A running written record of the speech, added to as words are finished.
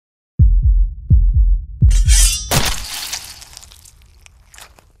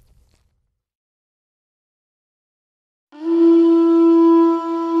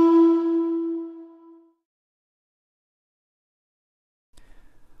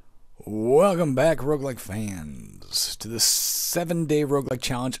Welcome back, roguelike fans, to the 7-day roguelike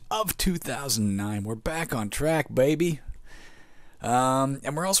challenge of 2009. We're back on track, baby.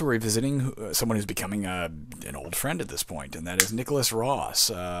 And we're also revisiting someone who's becoming an old friend at this point, and that is Nicholas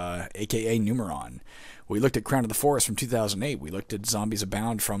Ross, aka Numeron. We looked at Crown of the Forest from 2008. We looked at Zombies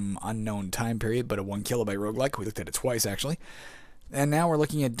Abound from unknown time period, but a 1 kilobyte roguelike. We looked at it twice, actually. And now we're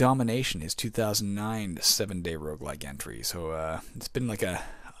looking at Domination, his 2009 7-day roguelike entry. So it's been like a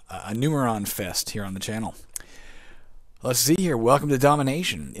Numeron fest here on the channel. Let's see here. Welcome to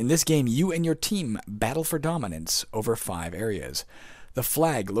Domination. In this game, you and your team battle for dominance over 5 areas. The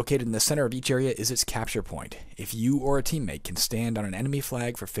flag located in the center of each area is its capture point. If you or a teammate can stand on an enemy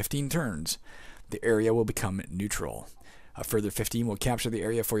flag for 15 turns, the area will become neutral. A further 15 will capture the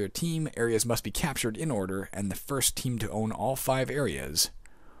area for your team. Areas must be captured in order, and the first team to own all 5 areas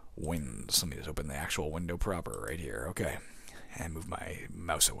wins. Let me just open the actual window proper right here. Okay. And move my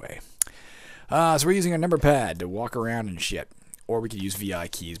mouse away. So we're using our number pad to walk around and shit. Or we could use VI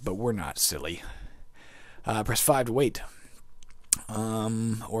keys, but we're not silly. Press 5 to wait.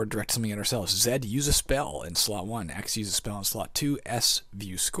 Or direct something at ourselves. Z, use a spell in slot 1. X, use a spell in slot 2. S,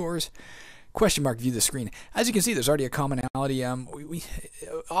 view scores. Question mark, view the screen. As you can see, there's already a commonality. We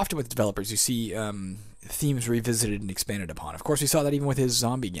often with developers, you see themes revisited and expanded upon. Of course, we saw that even with his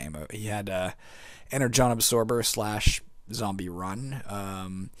zombie game. He had Energon Absorber / Zombie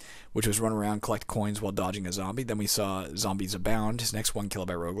Run, which was run around, collect coins while dodging a zombie. Then we saw Zombies Abound, his next 1 kilobyte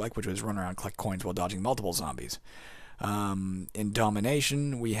roguelike, which was run around, collect coins while dodging multiple zombies. In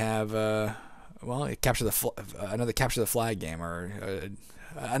Domination, we have another capture the flag game, or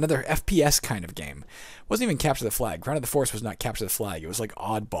another FPS kind of game. It wasn't even capture the flag. Crown of the Forest was not capture the flag. It was like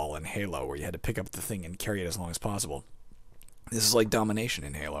Oddball in Halo, where you had to pick up the thing and carry it as long as possible. This is like Domination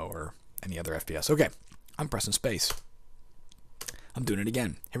in Halo or any other FPS. Okay, I'm pressing space. I'm doing it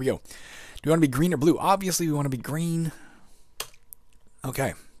again. Here we go. Do we want to be green or blue? Obviously, we want to be green.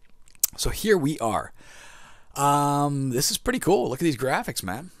 Okay. So here we are. This is pretty cool. Look at these graphics,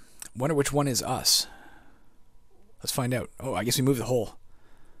 man. Wonder which one is us. Let's find out. Oh, I guess we moved the whole.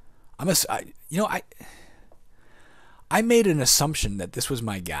 I made an assumption that this was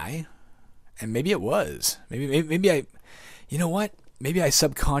my guy, and maybe it was. Maybe I. You know what? Maybe I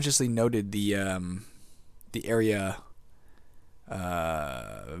subconsciously noted the area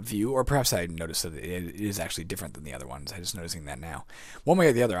view, or perhaps I noticed that it is actually different than the other ones. I'm just noticing that now. One way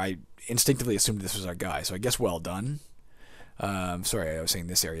or the other, I instinctively assumed this was our guy, so I guess well done. Sorry, I was saying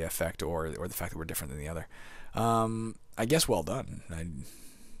this area effect, or the fact that we're different than the other. I guess well done. I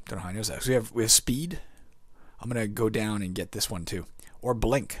don't know how I know that. So we have speed. I'm gonna go down and get this one too, or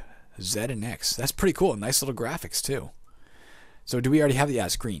blink. Z and X. That's pretty cool. Nice little graphics too. So do we already have the? Yeah,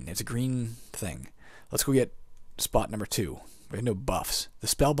 it's green. It's a green thing. Let's go get spot number 2. We have no buffs. The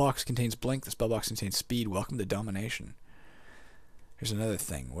spell box contains blink. The spell box contains speed. Welcome to Domination. Here's another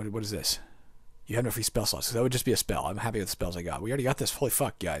thing. What is this? You have no free spell slots. So that would just be a spell. I'm happy with the spells I got. We already got this. Holy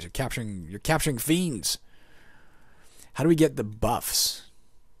fuck, guys! You're capturing fiends. How do we get the buffs?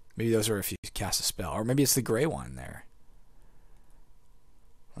 Maybe those are if you cast a spell, or maybe it's the gray one there.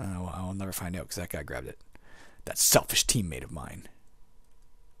 I don't know. I'll never find out because that guy grabbed it. That selfish teammate of mine.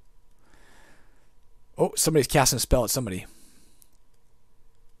 Oh, somebody's casting a spell at somebody.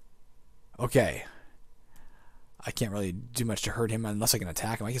 Okay. I can't really do much to hurt him unless I can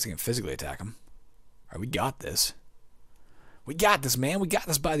attack him. I guess I can physically attack him. Alright, we got this. We got this, man. We got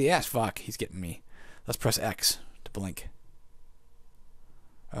this by the ass. Fuck, he's getting me. Let's press X to blink.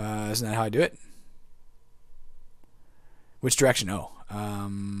 Isn't that how I do it? Which direction? Oh,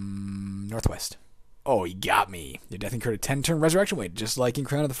 northwest. Oh, he got me. Your death incurred a 10-turn resurrection wait, just like in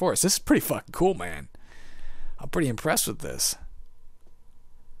Crown of the Forest. This is pretty fucking cool, man. I'm pretty impressed with this.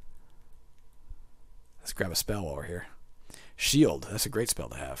 Let's grab a spell while we're here. Shield. That's a great spell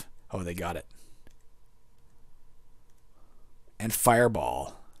to have. Oh, they got it. And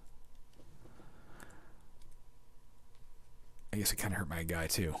Fireball. I guess it kind of hurt my guy,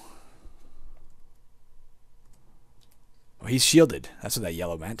 too. Oh, he's shielded. That's what that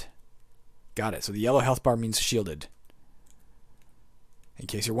yellow meant. Got it. So the yellow health bar means shielded. In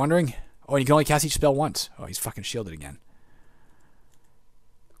case you're wondering. Oh, and you can only cast each spell once. Oh, he's fucking shielded again.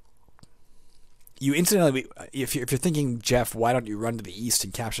 You incidentally, if you're thinking, Jeff, why don't you run to the east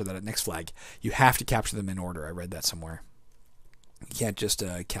and capture that next flag? You have to capture them in order. I read that somewhere. You can't just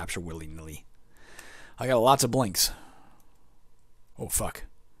capture willy-nilly. I got lots of blinks. Oh, fuck.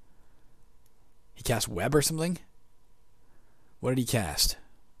 He cast web or something? What did he cast?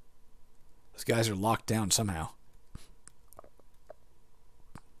 Those guys are locked down somehow.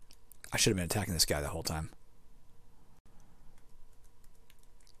 I should have been attacking this guy the whole time.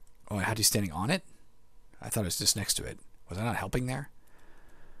 Oh, I had you standing on it? I thought it was just next to it. Was I not helping there?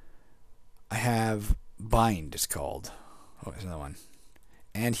 I have bind, it's called. Oh, there's another one.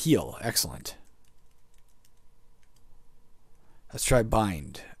 And heal. Excellent. Let's try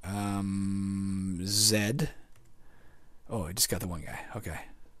bind. Z. Oh, I just got the one guy. Okay.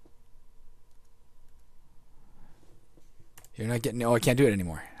 You're not getting... Oh, I can't do it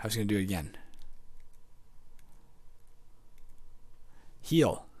anymore. I was going to do it again.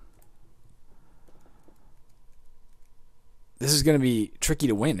 Heal. This is going to be tricky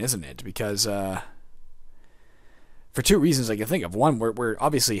to win, isn't it? Because for two reasons I can think of. One, we're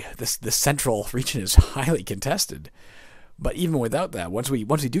obviously this central region is highly contested. But even without that, once we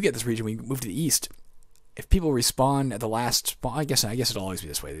do get this region, we move to the east. If people respawn at the last spawn, I guess it'll always be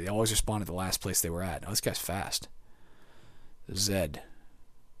this way. They always respawn at the last place they were at. Oh, this guy's fast. Z.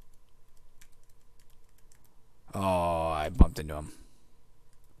 Oh, I bumped into him.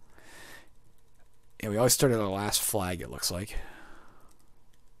 Yeah, we always start at our last flag, it looks like.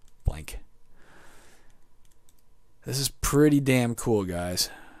 Blank. This is pretty damn cool, guys.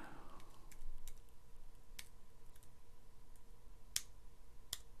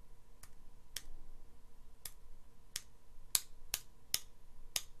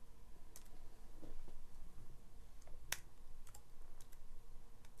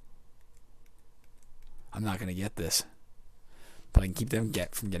 I'm not going to get this. But I can keep them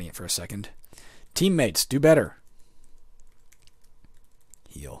from getting it for a second. Teammates, do better.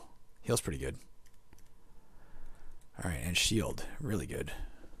 Heal. Heal's pretty good. Alright, and shield. Really good.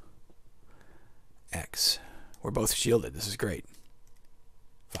 X. We're both shielded. This is great.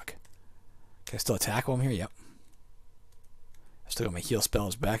 Fuck. Can I still attack while I'm here? Yep. I still got my heal spell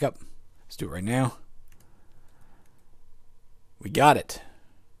as backup. Let's do it right now. We got it.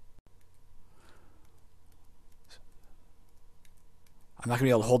 I'm not going to be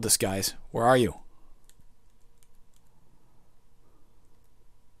able to hold this, guys. Where are you?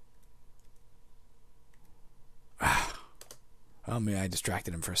 Oh, maybe I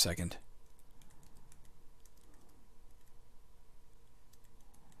distracted him for a second.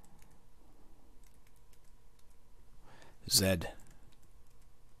 Z.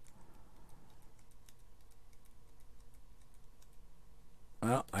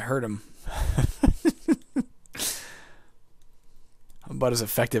 Well, I heard him. I'm about as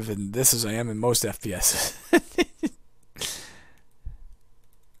effective in this as I am in most FPS.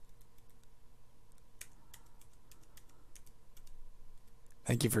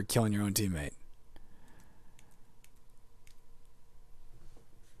 Thank you for killing your own teammate.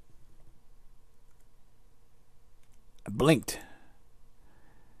 I blinked.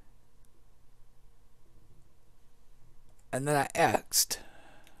 And then I X'd.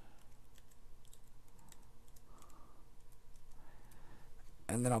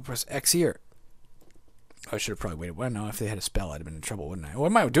 And then I'll press X here. I should have probably waited. Well, no, if they had a spell, I'd have been in trouble, wouldn't I? What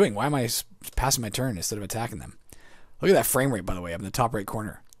am I doing? Why am I passing my turn instead of attacking them? Look at that frame rate, by the way, up in the top right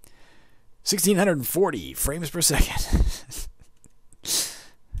corner. 1,640 frames per second.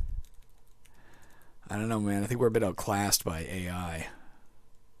 I don't know, man. I think we're a bit outclassed by AI.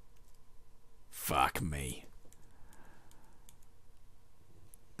 Fuck me.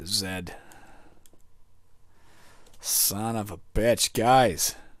 Z. Son of a bitch,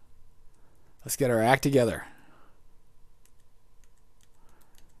 guys. Let's get our act together.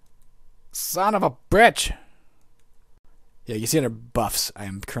 Son of a bitch. Yeah, you see under buffs, I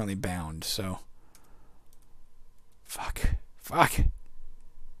am currently bound, so. Fuck. Fuck.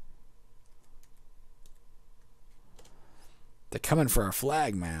 They're coming for our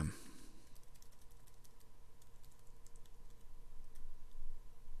flag, man.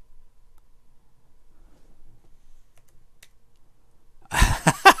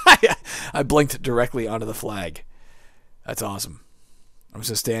 I blinked directly onto the flag. That's awesome. I'm just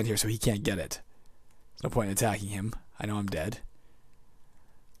going to stand here so he can't get it. There's no point in attacking him. I know I'm dead.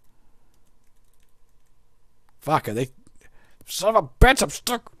 Fuck, are they... Son of a bitch, I'm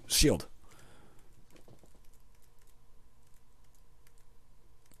stuck. Shield.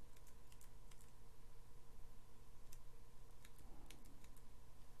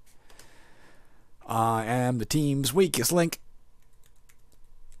 I am the team's weakest link.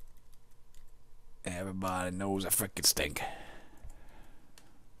 Everybody knows I frickin' stink.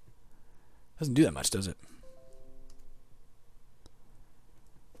 Doesn't do that much, does it?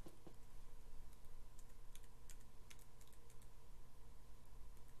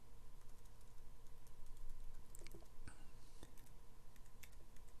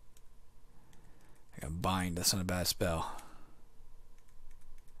 I got bind. That's not a bad spell.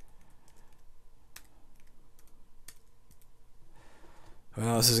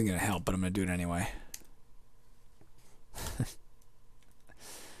 Well, this isn't going to help, but I'm going to do it anyway.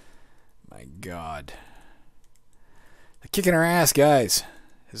 My God. They're kicking our ass, guys.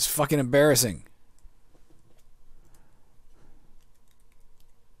 This is fucking embarrassing.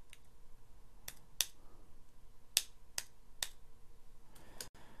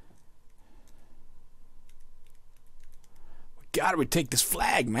 God, we take this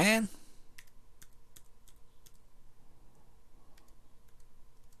flag, man.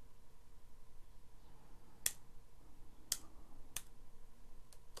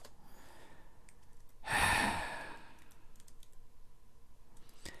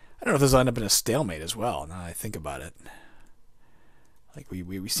 I don't know if this will end up in a stalemate as well, now that I think about it. Like,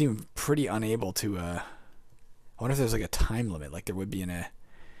 we seem pretty unable to, I wonder if there's like a time limit, like there would be in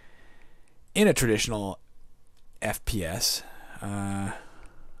a traditional FPS.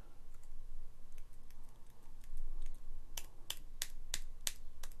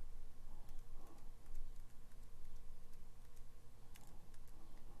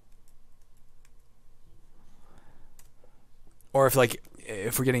 Or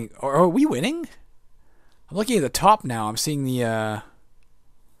if we're getting, or are we winning? I'm looking at the top now. I'm seeing the,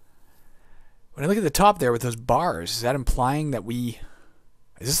 when I look at the top there with those bars, is that implying that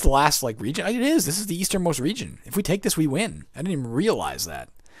is this the last, like, region? It is. This is the easternmost region. If we take this, we win. I didn't even realize that.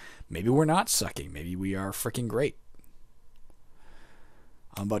 Maybe we're not sucking. Maybe we are freaking great.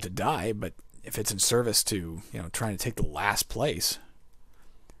 I'm about to die, but if it's in service to, trying to take the last place,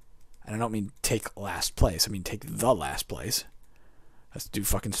 and I don't mean take last place, I mean take the last place. Let's do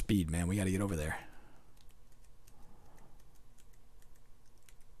fucking speed, man. We got to get over there.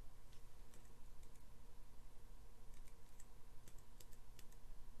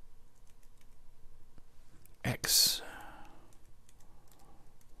 X.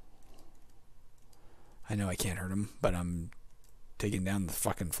 I know I can't hurt him, but I'm taking down the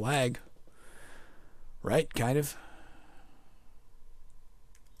fucking flag. Right? Kind of.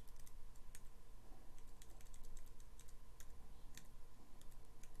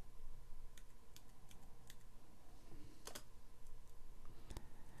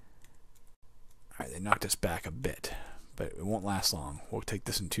 Alright, they knocked us back a bit, but it won't last long. We'll take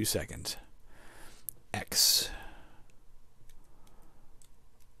this in 2 seconds. X.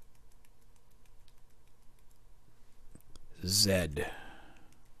 Z.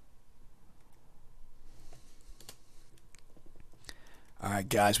 Alright,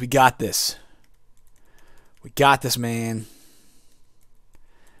 guys, we got this. We got this, man.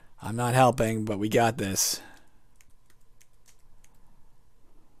 I'm not helping, but we got this.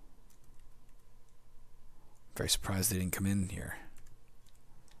 Very surprised they didn't come in here.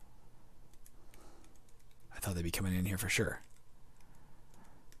 I thought they'd be coming in here for sure.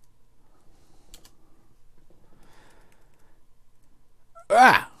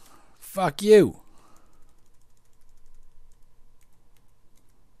 Ah! Fuck you.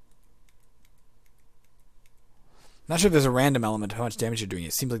 Not sure if there's a random element of how much damage you're doing.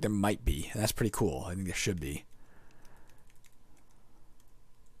 It seems like there might be. And that's pretty cool. I think there should be.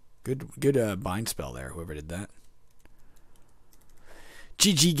 Good bind spell there, whoever did that.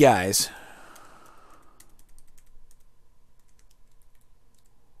 GG, guys.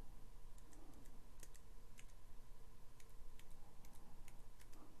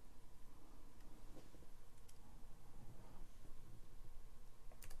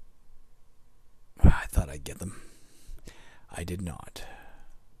 I thought I'd get them. I did not.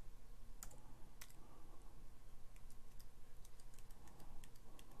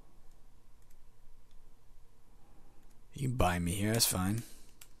 You can buy me here, that's fine.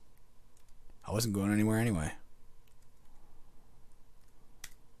 I wasn't going anywhere anyway.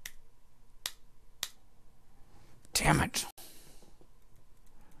 Damn it.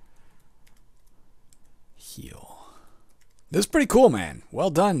 Heal. This is pretty cool, man. Well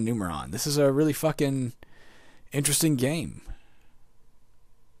done, Numeron. This is a really fucking interesting game.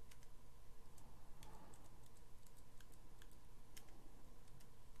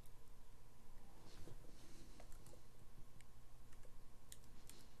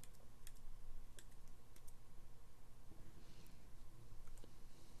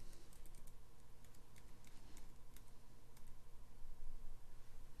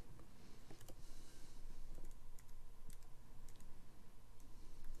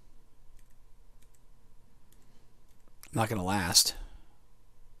 Not going to last.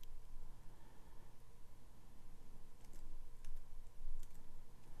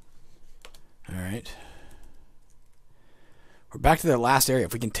 All right. We're back to the last area.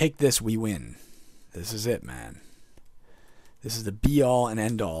 If we can take this, we win. This is it, man. This is the be-all and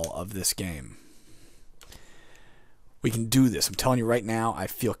end-all of this game. We can do this. I'm telling you right now, I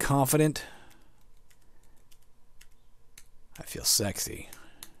feel confident. I feel sexy.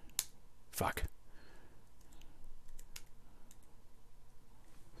 Fuck.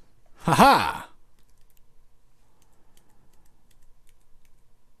 Haha!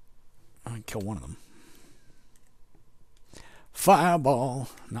 I can kill one of them. Fireball.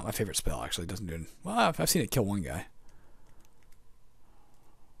 Not my favorite spell, actually. It doesn't do it. Well, I've seen it kill one guy.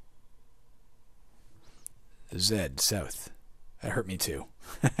 Zed, south. That hurt me too.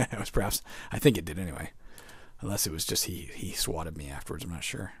 It was perhaps... I think it did anyway. Unless it was just he swatted me afterwards. I'm not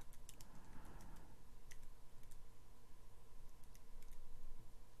sure.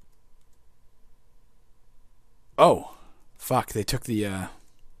 Oh! Fuck, they took the...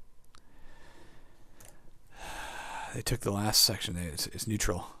 They took the last section. It's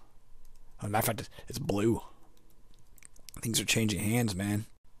neutral. As a matter of fact, it's blue. Things are changing hands, man.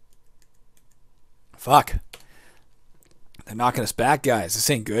 Fuck. They're knocking us back, guys. This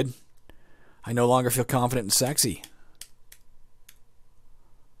ain't good. I no longer feel confident and sexy.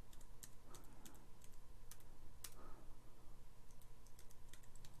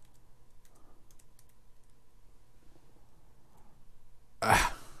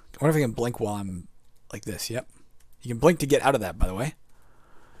 I wonder if I can blink while I'm like this. Yep. You can blink to get out of that, by the way.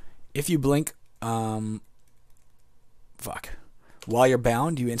 If you blink, fuck. While you're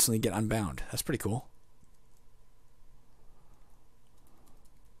bound, you instantly get unbound. That's pretty cool.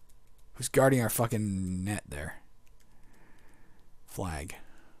 Who's guarding our fucking net there? Flag.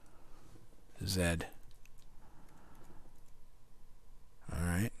 Zed.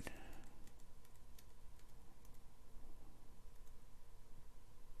 Alright.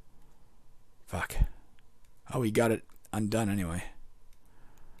 Fuck. Oh, we got it undone anyway.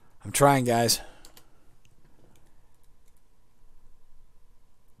 I'm trying, guys.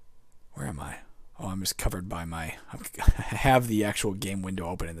 Where am I? Oh, I'm just covered by my... I have the actual game window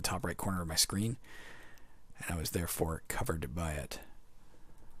open in the top right corner of my screen. And I was therefore covered by it.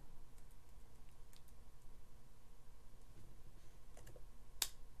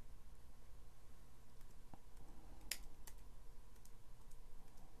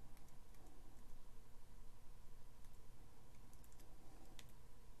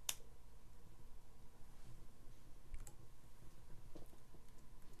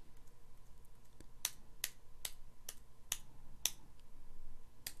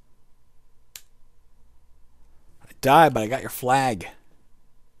 Died, but I got your flag.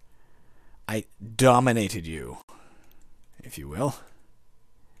 I dominated you, if you will.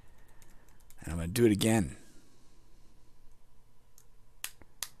 And I'm going to do it again.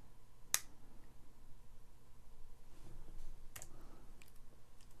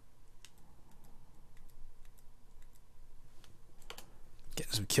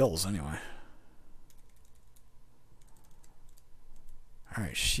 Getting some kills anyway.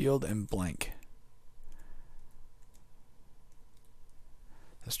 Alright, shield and blink.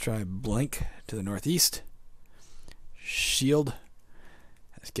 Let's try blink to the northeast. Shield.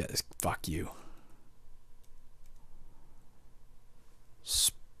 Let's get this. Fuck you.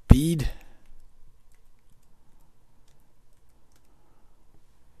 Speed.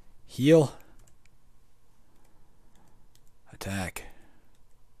 Heal. Attack.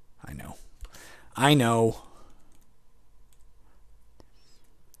 I know. I know.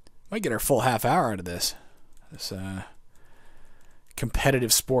 Might get our full half hour out of this. This,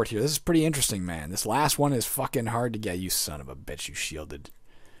 competitive sport here. This is pretty interesting, man. This last one is fucking hard to get. You son of a bitch, you shielded.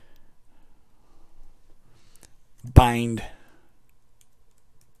 Bind.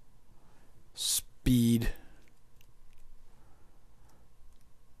 Speed.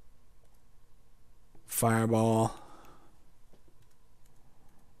 Fireball.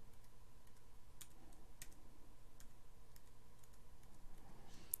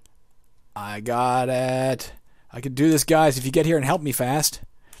 I got it. I can do this, guys, if you get here and help me fast.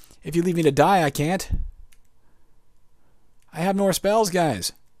 If you leave me to die, I can't. I have no more spells,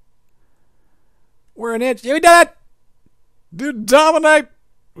 guys. We're in it. Yeah, we did it! Dude, dominate!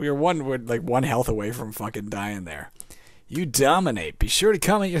 We're like one health away from fucking dying there. You dominate. Be sure to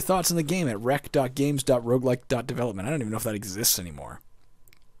comment your thoughts on the game at rec.games.roguelike.development. I don't even know if that exists anymore.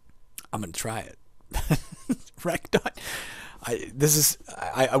 I'm going to try it. Rec. I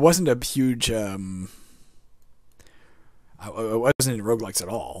wasn't a huge... I wasn't into roguelikes at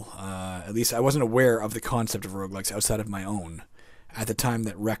all. At least I wasn't aware of the concept of roguelikes outside of my own at the time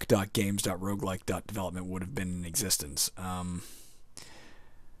that rec.games.roguelike.development would have been in existence.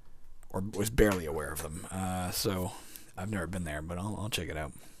 Or was barely aware of them. So I've never been there, but I'll check it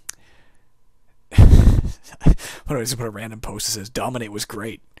out. What do I just put a random post that says, Dominate was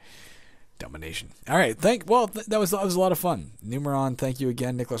great. Domination. All right, that was a lot of fun. Numeron, thank you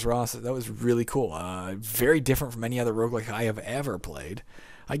again, Nicholas Ross. That was really cool. Very different from any other roguelike I have ever played.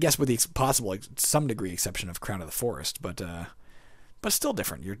 I guess with the possible, some degree exception of Crown of the Forest, but still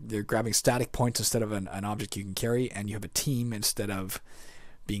different. You're grabbing static points instead of an object you can carry, and you have a team instead of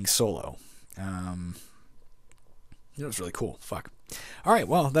being solo. It was really cool. Fuck. All right,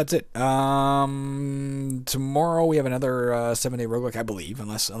 well, that's it. Tomorrow we have another 7-day roguelike, I believe,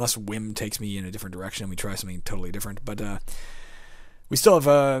 unless Whim takes me in a different direction and we try something totally different. But we still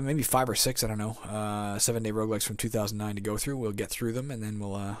have maybe 5 or 6, I don't know, 7-day roguelikes from 2009 to go through. We'll get through them, and then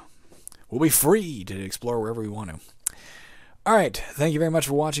we'll be free to explore wherever we want to. All right, thank you very much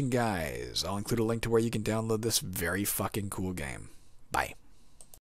for watching, guys. I'll include a link to where you can download this very fucking cool game. Bye.